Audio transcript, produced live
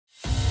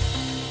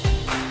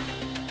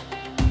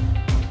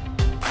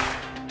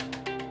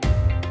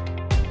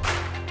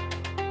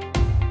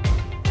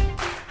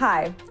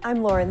Hi,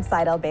 I'm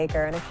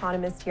Saidel-Baker, an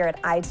economist here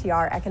at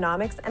ITR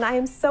Economics, and I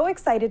am so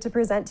excited to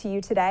present to you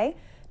today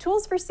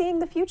Tools for Seeing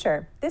the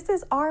Future. This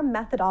is our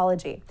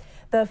methodology,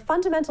 the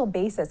fundamental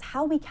basis,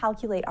 how we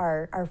calculate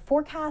our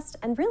forecast,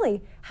 and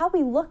really how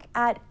we look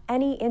at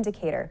any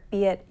indicator,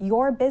 be it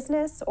your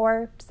business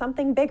or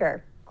something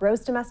bigger, gross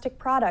domestic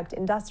product,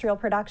 industrial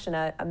production,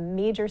 a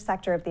major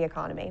sector of the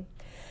economy.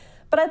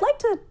 But I'd like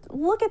to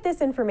look at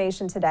this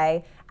information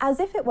today as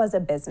if it was a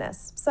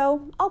business.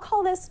 So I'll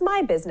call this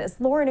my business,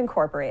 Lauren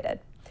Incorporated.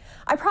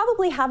 I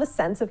probably have a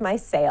sense of my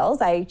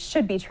sales. I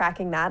should be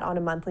tracking that on a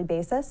monthly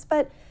basis,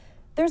 but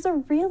there's a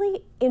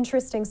really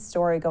interesting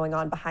story going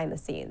on behind the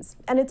scenes.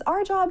 And it's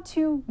our job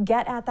to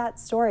get at that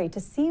story, to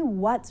see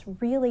what's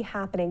really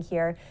happening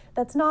here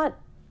that's not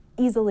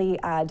easily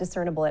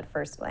discernible at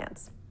first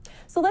glance.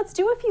 So let's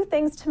do a few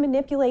things to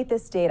manipulate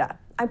this data.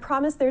 I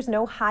promise there's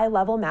no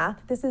high-level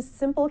math. This is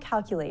simple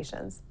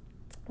calculations.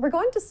 We're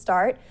going to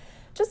start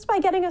just by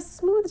getting a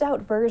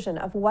smoothed-out version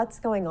of what's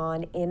going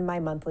on in my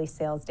monthly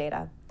sales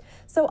data.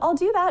 So I'll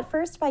do that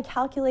first by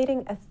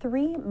calculating a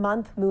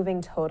 3-month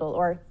moving total,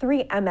 or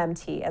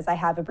 3MMT, as I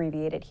have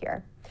abbreviated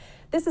here.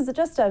 This is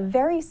just a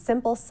very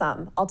simple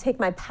sum. I'll take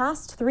my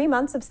past 3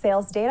 months of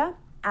sales data,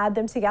 add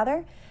them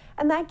together,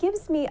 and that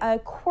gives me a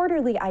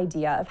quarterly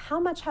idea of how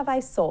much have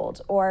I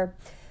sold, or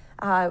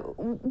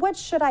what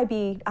should I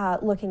be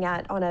looking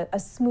at on a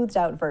smoothed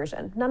out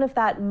version. None of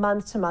that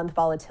month-to-month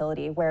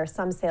volatility where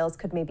some sales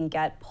could maybe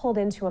get pulled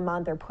into a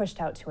month or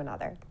pushed out to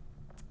another.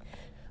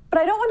 But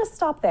I don't want to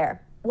stop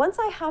there. Once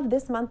I have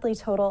this monthly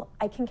total,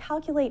 I can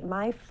calculate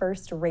my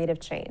first rate of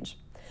change.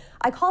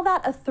 I call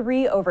that a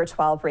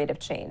 3/12 rate of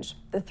change.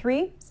 The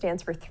 3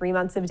 stands for 3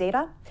 months of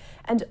data,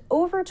 and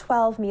over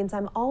 12 means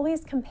I'm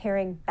always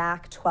comparing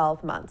back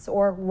 12 months,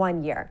 or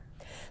 1 year.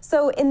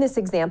 So in this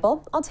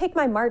example, I'll take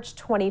my March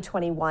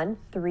 2021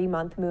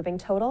 3-month moving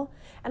total,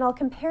 and I'll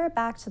compare it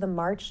back to the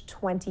March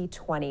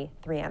 2020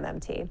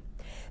 3MMT.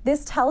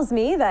 This tells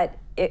me that,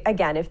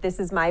 again, if this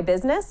is my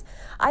business,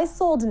 I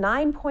sold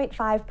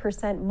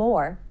 9.5%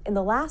 more in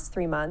the last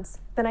 3 months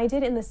than I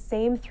did in the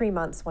same 3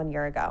 months 1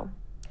 year ago.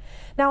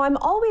 Now, I'm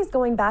always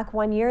going back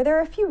 1 year. There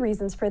are a few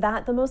reasons for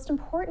that, the most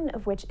important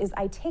of which is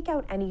I take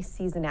out any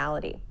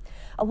seasonality.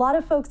 A lot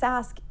of folks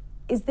ask,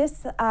 is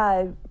this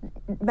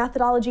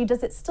methodology,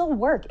 does it still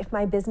work if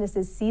my business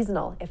is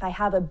seasonal, if I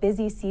have a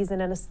busy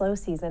season and a slow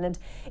season? And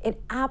it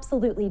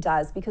absolutely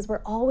does, because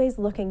we're always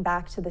looking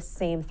back to the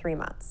same 3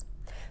 months.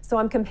 So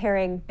I'm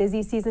comparing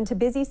busy season to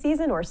busy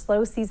season or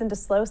slow season to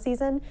slow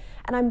season,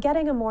 and I'm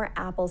getting a more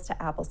apples to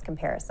apples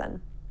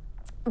comparison.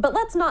 But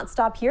let's not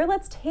stop here.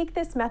 Let's take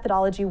this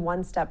methodology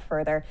one step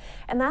further,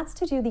 and that's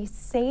to do the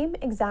same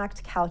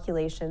exact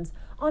calculations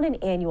on an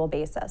annual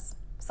basis.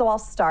 So I'll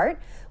start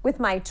with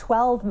my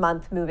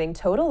 12-month moving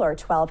total, or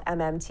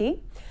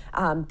 12MMT.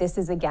 This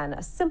is, again,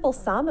 a simple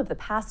sum of the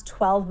past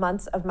 12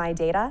 months of my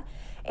data.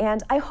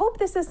 And I hope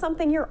this is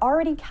something you're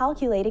already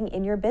calculating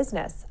in your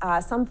business.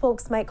 Some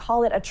folks might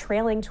call it a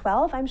trailing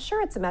 12. I'm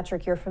sure it's a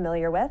metric you're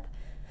familiar with.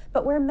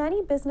 But where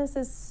many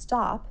businesses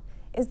stop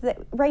is that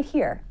right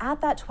here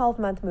at that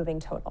 12-month moving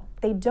total.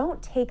 They don't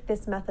take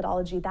this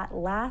methodology, that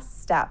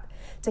last step,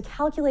 to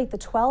calculate the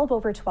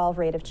 12/12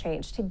 rate of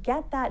change, to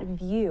get that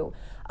view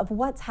of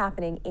what's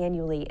happening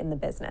annually in the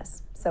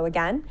business. So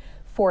again,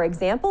 for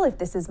example, if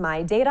this is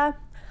my data,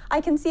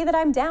 I can see that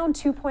I'm down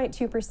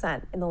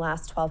 2.2% in the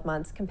last 12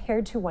 months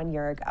compared to 1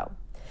 year ago.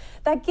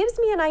 That gives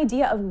me an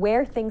idea of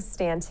where things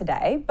stand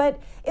today, but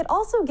it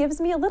also gives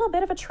me a little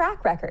bit of a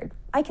track record.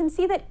 I can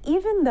see that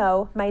even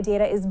though my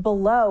data is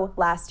below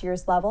last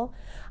year's level,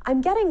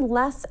 I'm getting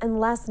less and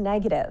less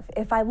negative.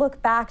 If I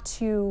look back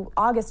to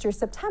August or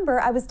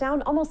September, I was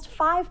down almost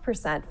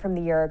 5% from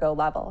the year ago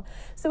level.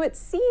 So it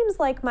seems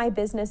like my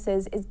business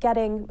is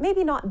getting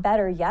maybe not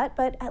better yet,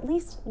 but at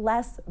least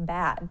less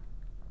bad.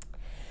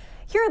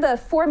 Here are the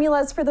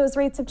formulas for those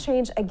rates of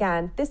change.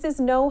 Again, this is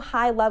no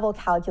high-level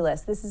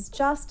calculus. This is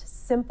just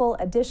simple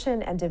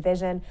addition and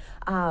division.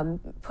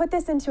 Put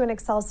this into an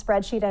Excel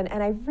spreadsheet,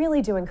 and I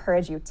really do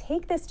encourage you,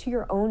 take this to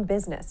your own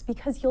business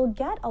because you'll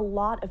get a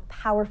lot of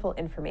powerful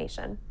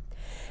information.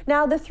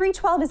 Now, the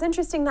 3/12 is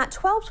interesting. That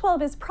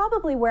 12/12 is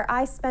probably where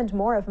I spend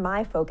more of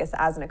my focus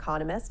as an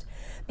economist,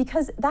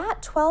 because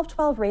that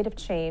 12/12 rate of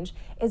change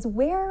is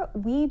where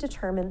we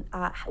determine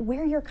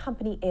where your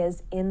company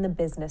is in the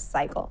business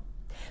cycle.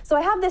 So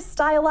I have this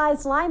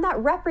stylized line that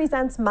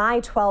represents my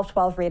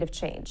 12/12 rate of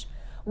change.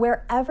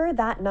 Wherever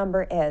that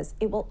number is,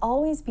 it will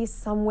always be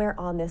somewhere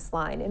on this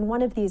line in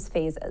one of these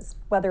phases.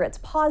 Whether it's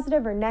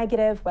positive or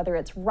negative, whether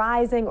it's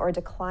rising or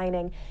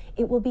declining,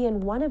 it will be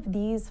in one of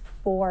these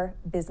 4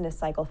 business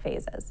cycle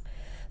phases.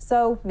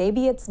 So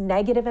maybe it's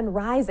negative and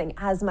rising,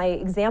 as my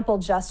example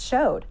just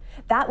showed.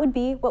 That would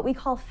be what we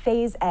call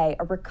phase A,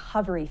 a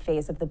recovery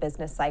phase of the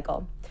business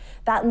cycle.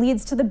 That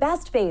leads to the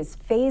best phase,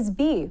 phase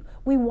B.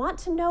 We want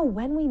to know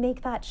when we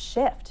make that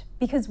shift.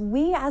 because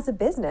we as a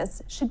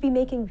business should be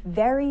making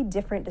very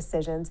different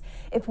decisions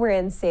if we're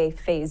in, say,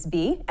 phase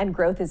B and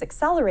growth is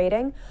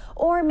accelerating,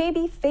 or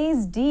maybe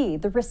phase D,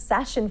 the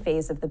recession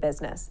phase of the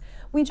business.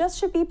 We just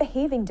should be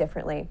behaving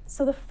differently.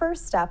 So the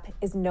first step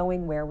is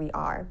knowing where we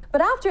are.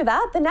 But after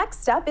that, the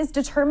next step is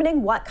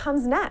determining what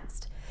comes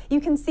next.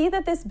 You can see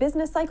that this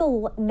business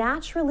cycle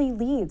naturally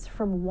leads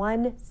from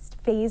one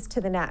phase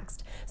to the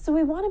next. So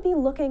we want to be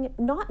looking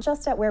not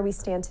just at where we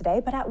stand today,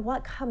 but at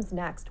what comes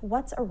next,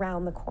 what's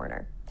around the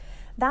corner.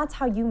 That's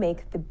how you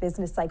make the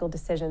business cycle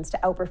decisions to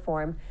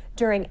outperform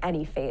during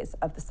any phase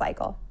of the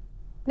cycle.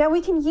 Now,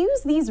 we can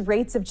use these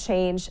rates of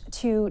change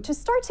to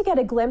start to get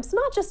a glimpse,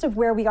 not just of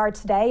where we are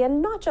today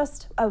and not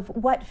just of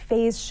what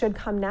phase should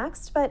come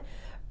next, but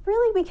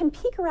really we can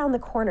peek around the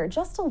corner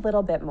just a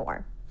little bit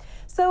more.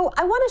 So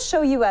I want to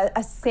show you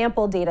a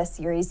sample data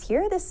series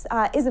here. This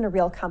isn't a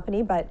real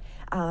company, but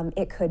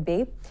it could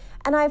be.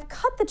 And I've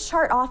cut the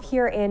chart off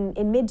here in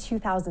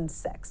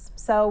mid-2006.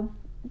 So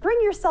bring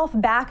yourself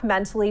back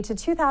mentally to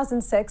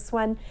 2006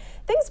 when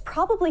things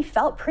probably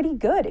felt pretty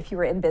good if you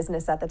were in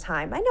business at the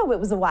time. I know it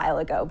was a while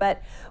ago,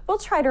 but we'll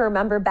try to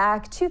remember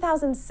back.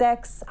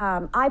 2006,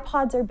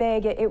 iPods are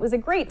big. It was a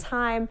great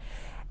time.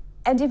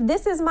 And if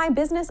this is my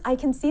business, I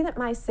can see that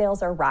my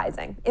sales are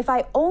rising. If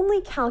I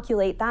only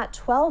calculate that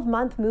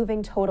 12-month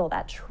moving total,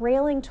 that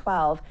trailing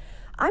 12,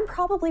 I'm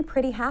probably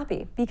pretty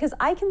happy because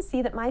I can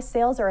see that my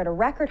sales are at a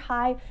record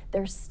high,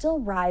 they're still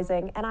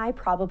rising, and I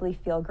probably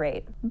feel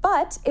great.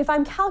 But if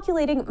I'm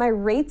calculating my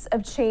rates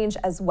of change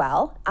as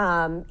well,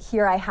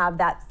 here I have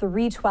that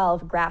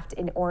 312 graphed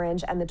in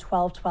orange and the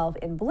 1212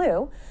 in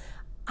blue,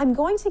 I'm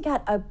going to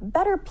get a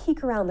better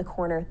peek around the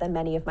corner than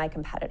many of my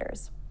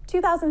competitors.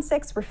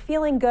 2006, we're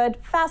feeling good.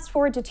 Fast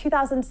forward to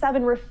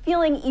 2007, we're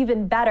feeling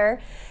even better.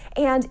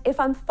 And if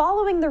I'm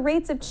following the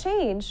rates of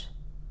change,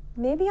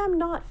 maybe I'm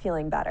not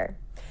feeling better.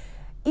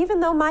 Even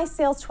though my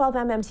sales 12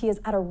 MMT is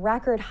at a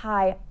record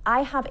high,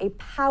 I have a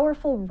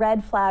powerful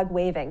red flag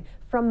waving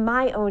from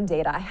my own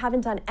data. I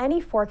haven't done any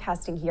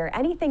forecasting here,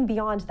 anything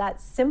beyond that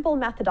simple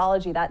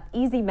methodology, that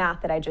easy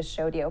math that I just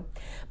showed you.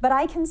 But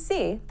I can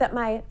see that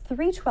my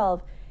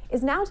 312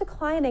 is now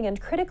declining,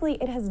 and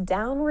critically, it has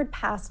downward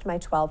passed my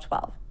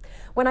 1212.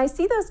 When I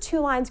see those two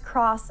lines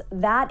cross,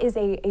 that is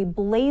a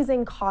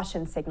blazing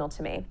caution signal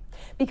to me.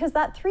 Because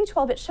that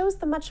 312, it shows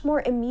the much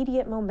more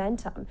immediate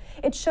momentum.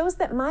 It shows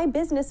that my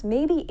business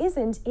maybe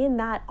isn't in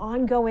that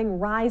ongoing,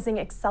 rising,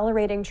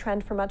 accelerating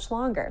trend for much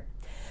longer.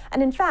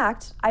 And in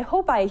fact, I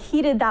hope I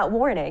heeded that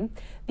warning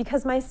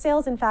because my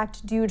sales, in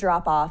fact, do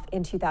drop off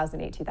in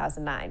 2008,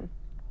 2009.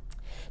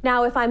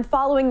 Now, if I'm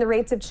following the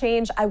rates of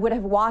change, I would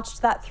have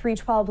watched that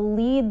 312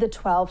 lead the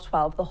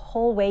 1212 the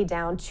whole way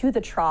down to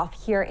the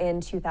trough here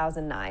in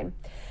 2009.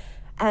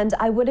 And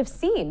I would have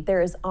seen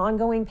there is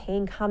ongoing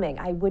pain coming.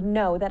 I would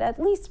know that at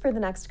least for the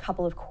next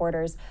couple of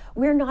quarters,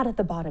 we're not at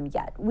the bottom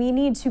yet. We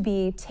need to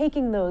be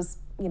taking those,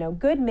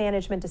 good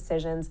management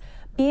decisions,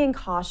 being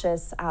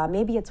cautious,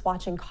 maybe it's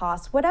watching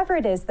costs, whatever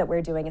it is that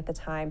we're doing at the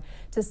time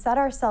to set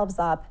ourselves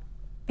up,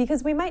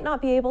 because we might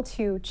not be able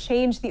to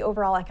change the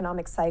overall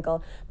economic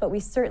cycle, but we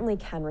certainly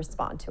can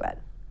respond to it.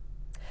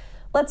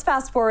 Let's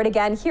fast forward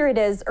again. Here it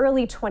is,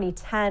 early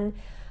 2010.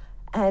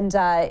 And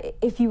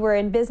if you were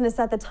in business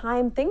at the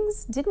time,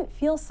 things didn't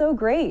feel so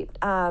great.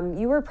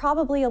 You were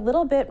probably a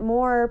little bit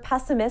more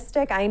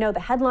pessimistic. I know the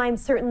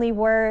headlines certainly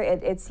were.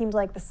 It seemed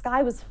like the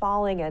sky was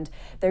falling and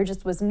there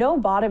just was no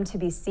bottom to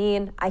be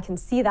seen. I can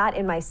see that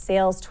in my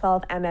sales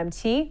 12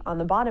 MMT on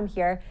the bottom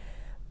here.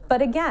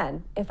 But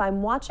again, if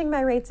I'm watching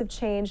my rates of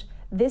change,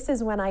 this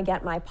is when I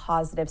get my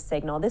positive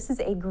signal. This is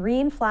a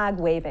green flag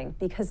waving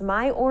because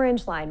my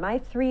orange line, my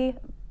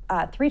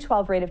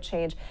 312 rate of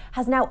change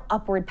has now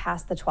upward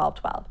past the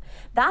 1212.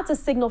 That's a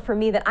signal for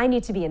me that I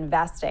need to be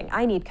investing.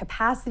 I need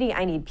capacity,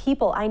 I need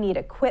people, I need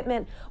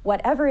equipment,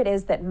 whatever it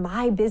is that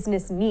my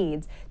business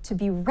needs to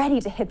be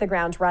ready to hit the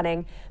ground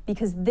running,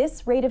 because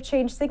this rate of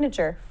change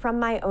signature from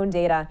my own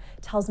data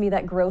tells me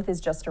that growth is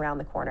just around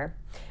the corner.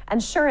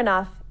 And sure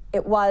enough,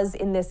 it was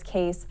in this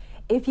case.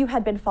 If you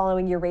had been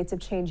following your rates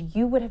of change,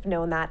 you would have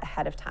known that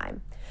ahead of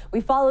time.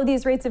 We follow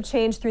these rates of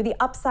change through the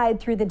upside,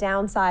 through the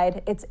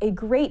downside. It's a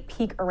great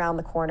peek around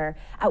the corner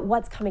at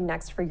what's coming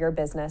next for your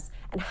business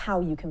and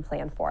how you can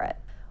plan for it.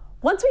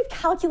 Once we've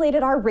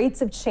calculated our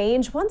rates of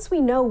change, once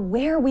we know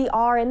where we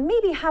are and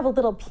maybe have a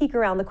little peek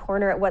around the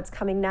corner at what's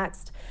coming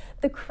next,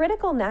 the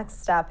critical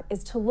next step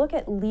is to look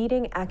at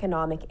leading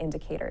economic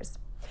indicators.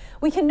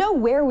 We can know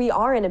where we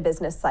are in a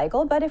business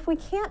cycle, but if we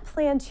can't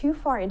plan too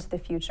far into the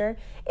future,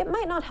 it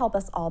might not help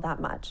us all that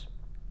much.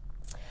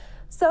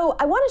 So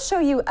I want to show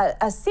you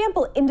a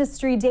sample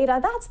industry data.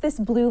 That's this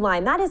blue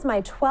line. That is my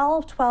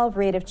 1212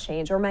 rate of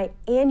change, or my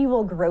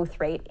annual growth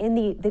rate in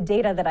the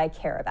data that I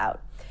care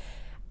about.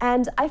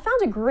 And I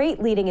found a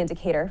great leading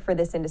indicator for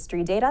this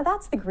industry data.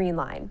 That's the green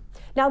line.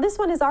 Now, this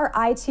one is our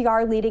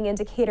ITR leading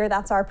indicator.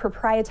 That's our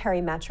proprietary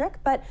metric,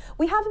 but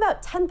we have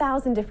about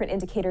 10,000 different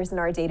indicators in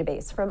our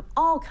database from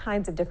all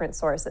kinds of different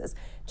sources.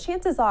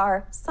 Chances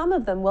are some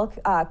of them will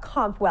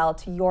comp well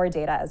to your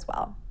data as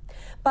well.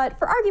 But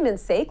for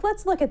argument's sake,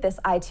 let's look at this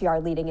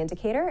ITR leading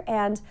indicator,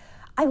 and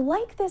I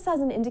like this as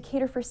an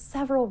indicator for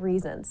several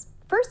reasons.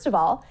 First of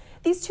all,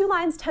 these two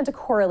lines tend to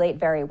correlate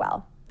very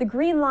well. The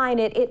green line,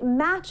 it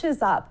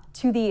matches up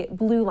to the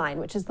blue line,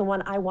 which is the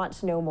one I want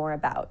to know more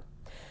about.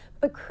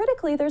 But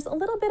critically, there's a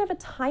little bit of a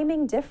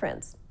timing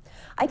difference.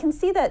 I can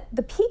see that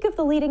the peak of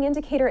the leading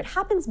indicator, it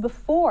happens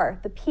before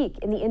the peak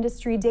in the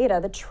industry data.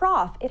 The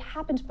trough, it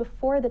happened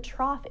before the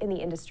trough in the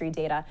industry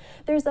data.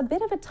 There's a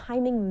bit of a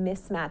timing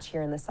mismatch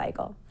here in the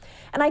cycle.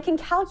 And I can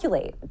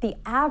calculate the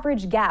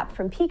average gap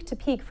from peak to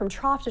peak, from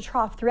trough to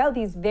trough throughout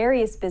these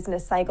various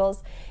business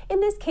cycles. In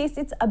this case,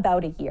 it's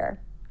about a year.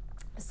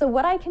 So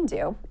what I can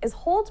do is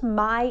hold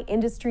my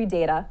industry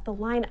data, the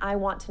line I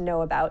want to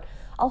know about.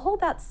 I'll hold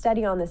that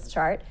steady on this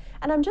chart,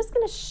 and I'm just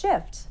going to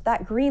shift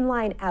that green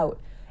line out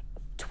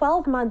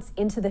 12 months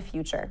into the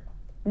future.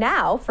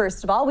 Now,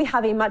 first of all, we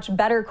have a much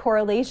better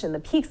correlation. The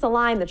peaks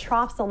align, the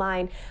troughs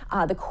align.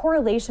 The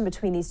correlation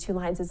between these two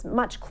lines is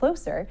much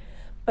closer.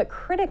 But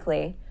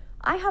critically,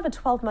 I have a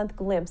 12-month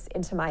glimpse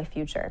into my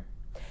future.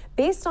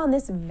 Based on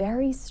this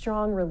very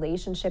strong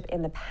relationship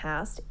in the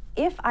past,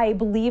 if I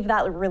believe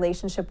that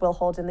relationship will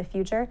hold in the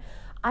future,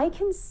 I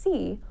can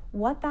see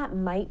what that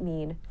might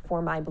mean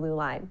for my blue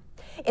line.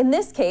 In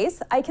this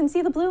case, I can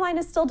see the blue line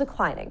is still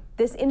declining.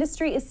 This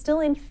industry is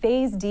still in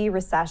phase D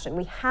recession.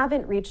 We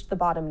haven't reached the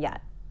bottom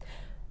yet.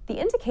 The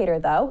indicator,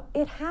 though,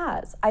 it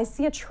has. I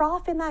see a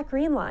trough in that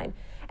green line.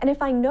 And if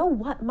I know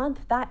what month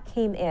that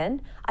came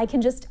in, I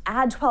can just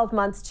add 12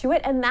 months to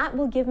it, and that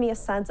will give me a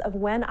sense of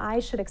when I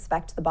should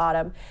expect the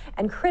bottom,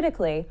 and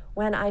critically,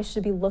 when I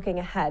should be looking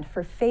ahead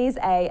for phase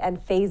A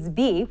and phase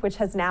B, which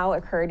has now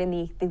occurred in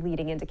the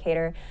leading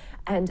indicator,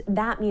 and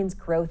that means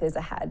growth is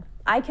ahead.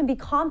 I can be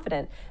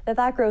confident that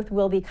that growth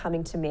will be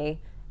coming to me,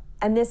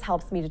 and this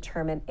helps me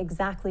determine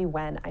exactly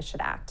when I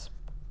should act.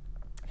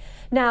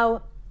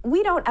 Now,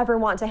 we don't ever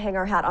want to hang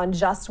our hat on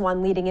just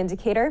one leading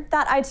indicator.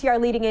 That ITR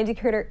leading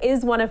indicator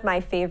is one of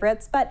my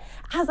favorites, but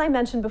as I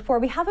mentioned before,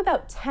 we have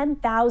about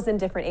 10,000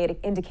 different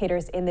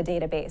indicators in the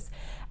database,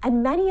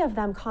 and many of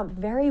them comp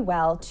very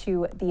well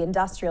to the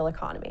industrial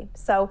economy.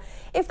 So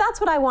if that's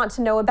what I want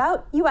to know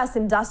about, US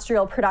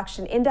Industrial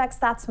Production Index,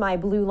 that's my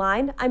blue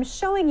line. I'm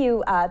showing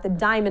you the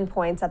diamond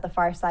points at the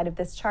far side of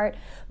this chart.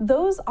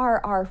 Those are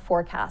our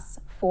forecasts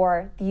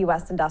for the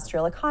US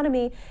industrial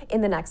economy in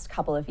the next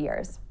couple of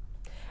years.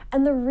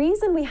 And the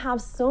reason we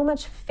have so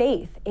much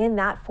faith in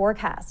that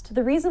forecast,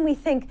 the reason we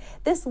think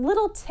this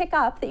little tick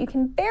up that you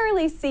can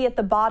barely see at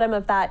the bottom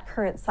of that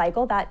current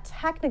cycle, that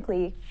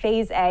technically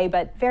phase A,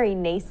 but very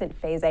nascent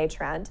phase A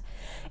trend,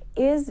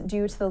 is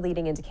due to the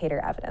leading indicator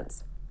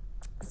evidence.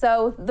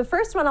 So the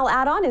first one I'll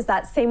add on is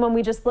that same one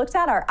we just looked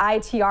at, our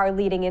ITR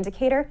leading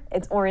indicator.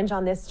 It's orange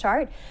on this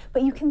chart,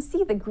 but you can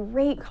see the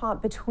great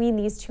comp between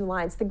these two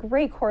lines, the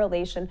great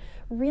correlation,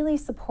 really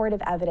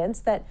supportive evidence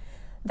that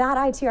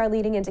ITR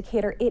leading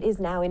indicator, it is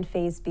now in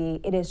phase B.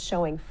 It is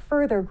showing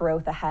further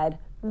growth ahead,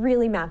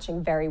 really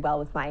matching very well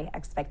with my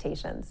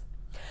expectations.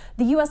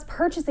 The US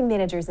Purchasing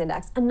Managers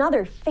Index,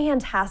 another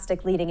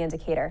fantastic leading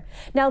indicator.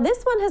 Now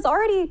this one has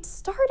already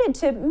started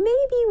to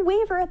maybe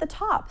waver at the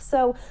top.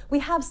 So we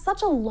have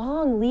such a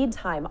long lead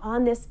time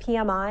on this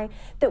PMI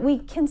that we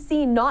can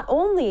see not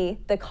only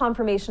the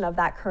confirmation of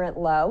that current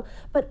low,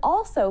 but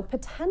also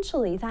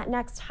potentially that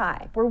next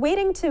high. We're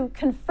waiting to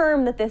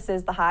confirm that this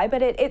is the high,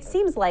 but it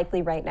seems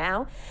likely right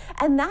now.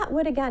 And that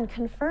would again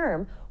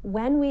confirm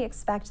when we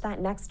expect that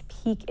next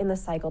peak in the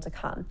cycle to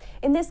come.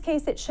 In this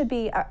case, it should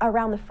be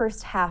around the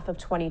first half of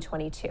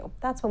 2022.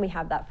 That's when we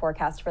have that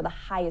forecast for the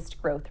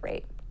highest growth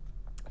rate.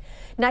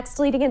 Next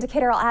leading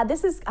indicator I'll add,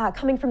 this is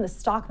coming from the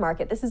stock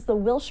market. This is the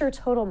Wilshire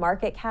Total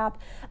Market Cap.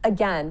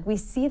 Again, we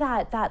see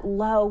that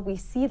low, we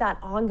see that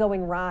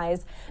ongoing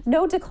rise.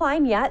 No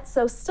decline yet,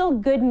 so still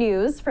good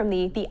news from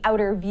the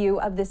outer view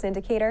of this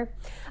indicator.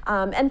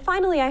 And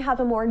finally, I have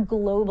a more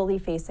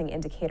globally facing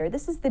indicator.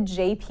 This is the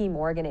JP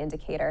Morgan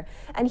indicator.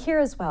 And here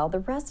as well, the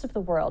rest of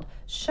the world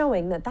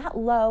showing that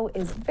low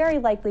is very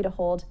likely to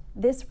hold.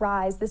 This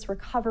rise, this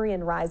recovery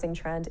and rising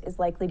trend is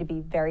likely to be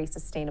very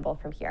sustainable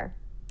from here.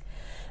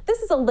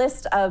 This is a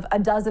list of a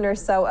dozen or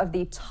so of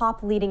the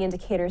top leading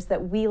indicators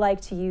that we like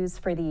to use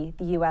for the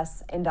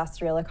US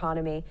industrial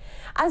economy.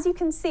 As you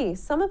can see,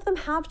 some of them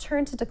have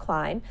turned to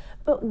decline,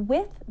 but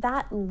with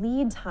that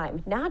lead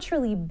time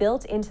naturally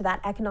built into that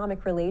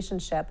economic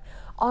relationship,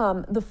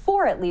 the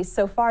four at least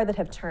so far that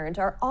have turned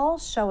are all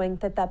showing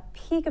that the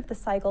peak of the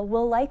cycle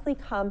will likely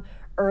come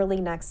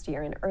early next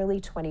year, in early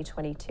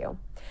 2022.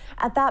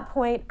 At that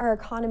point, our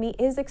economy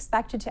is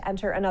expected to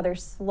enter another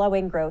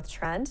slowing growth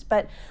trend,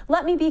 but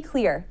let me be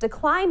clear,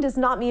 decline does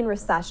not mean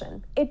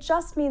recession. It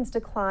just means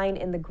decline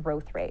in the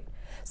growth rate.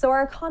 So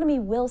our economy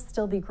will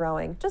still be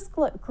growing, just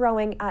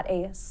growing at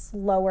a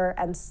slower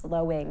and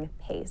slowing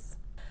pace.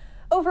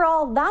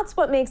 Overall, that's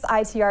what makes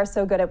ITR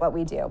so good at what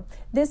we do.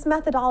 This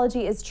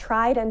methodology is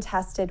tried and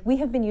tested. We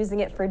have been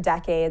using it for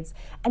decades,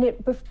 and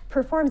it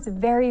performs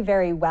very,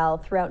 very well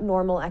throughout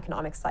normal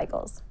economic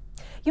cycles.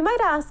 You might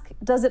ask,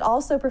 does it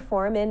also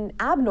perform in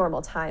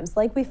abnormal times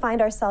like we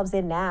find ourselves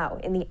in now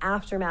in the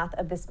aftermath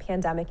of this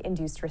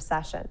pandemic-induced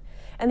recession?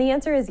 And the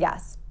answer is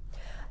yes.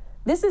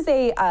 This is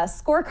a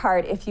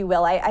scorecard, if you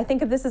will. I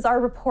think of this as our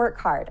report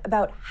card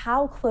about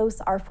how close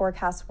our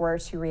forecasts were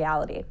to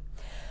reality.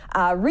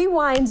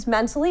 Rewind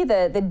mentally,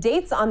 the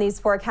dates on these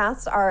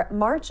forecasts are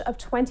March of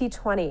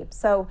 2020.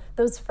 So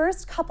those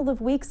first couple of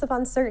weeks of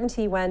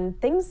uncertainty when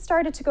things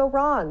started to go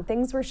wrong,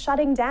 things were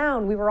shutting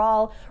down, we were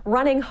all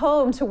running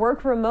home to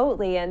work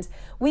remotely, and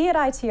we at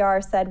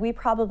ITR said we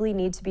probably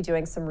need to be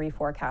doing some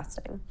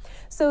reforecasting.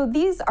 So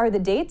these are the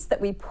dates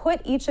that we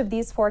put each of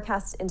these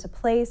forecasts into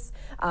place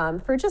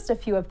for just a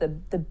few of the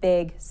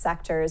big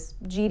sectors,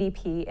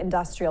 GDP,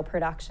 industrial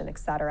production,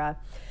 etc.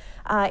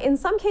 In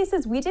some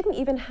cases, we didn't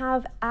even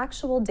have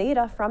actual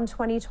data from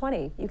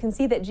 2020. You can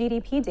see that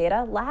GDP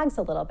data lags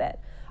a little bit.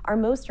 Our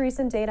most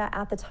recent data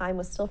at the time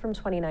was still from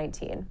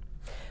 2019.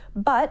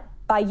 But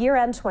by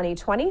year-end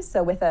 2020,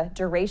 so with a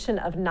duration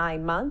of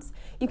 9 months,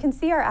 you can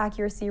see our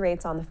accuracy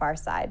rates on the far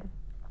side.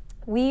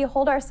 We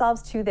hold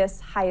ourselves to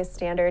this highest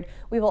standard.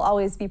 We will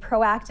always be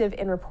proactive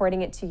in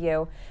reporting it to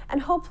you.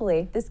 And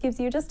hopefully, this gives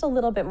you just a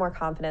little bit more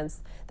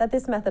confidence that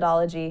this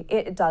methodology,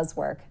 it does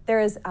work. There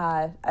is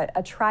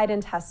a tried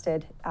and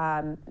tested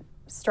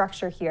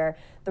structure here,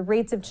 the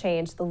rates of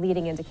change, the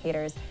leading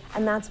indicators,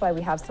 and that's why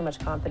we have so much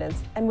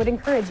confidence and would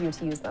encourage you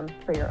to use them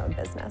for your own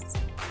business.